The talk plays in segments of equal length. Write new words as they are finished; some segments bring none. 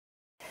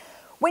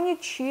When you're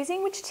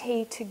choosing which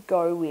tea to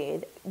go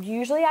with,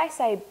 usually I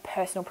say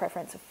personal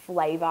preference of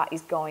flavour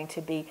is going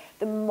to be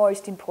the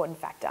most important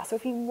factor. So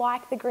if you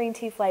like the green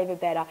tea flavour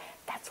better,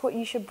 that's what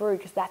you should brew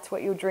because that's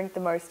what you'll drink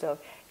the most of.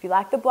 If you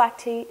like the black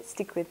tea,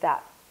 stick with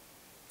that.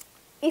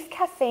 If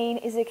caffeine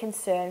is a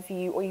concern for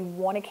you or you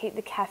want to keep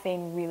the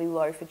caffeine really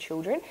low for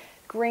children,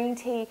 green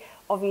tea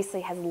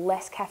obviously has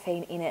less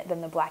caffeine in it than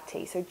the black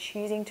tea. So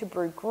choosing to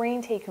brew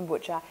green tea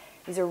kombucha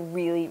is a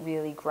really,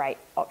 really great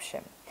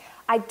option.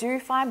 I do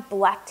find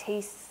black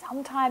tea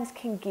sometimes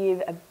can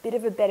give a bit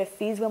of a better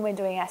fizz when we're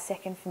doing our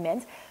second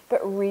ferment,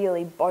 but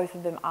really both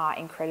of them are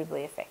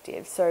incredibly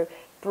effective. So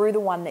brew the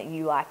one that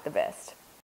you like the best.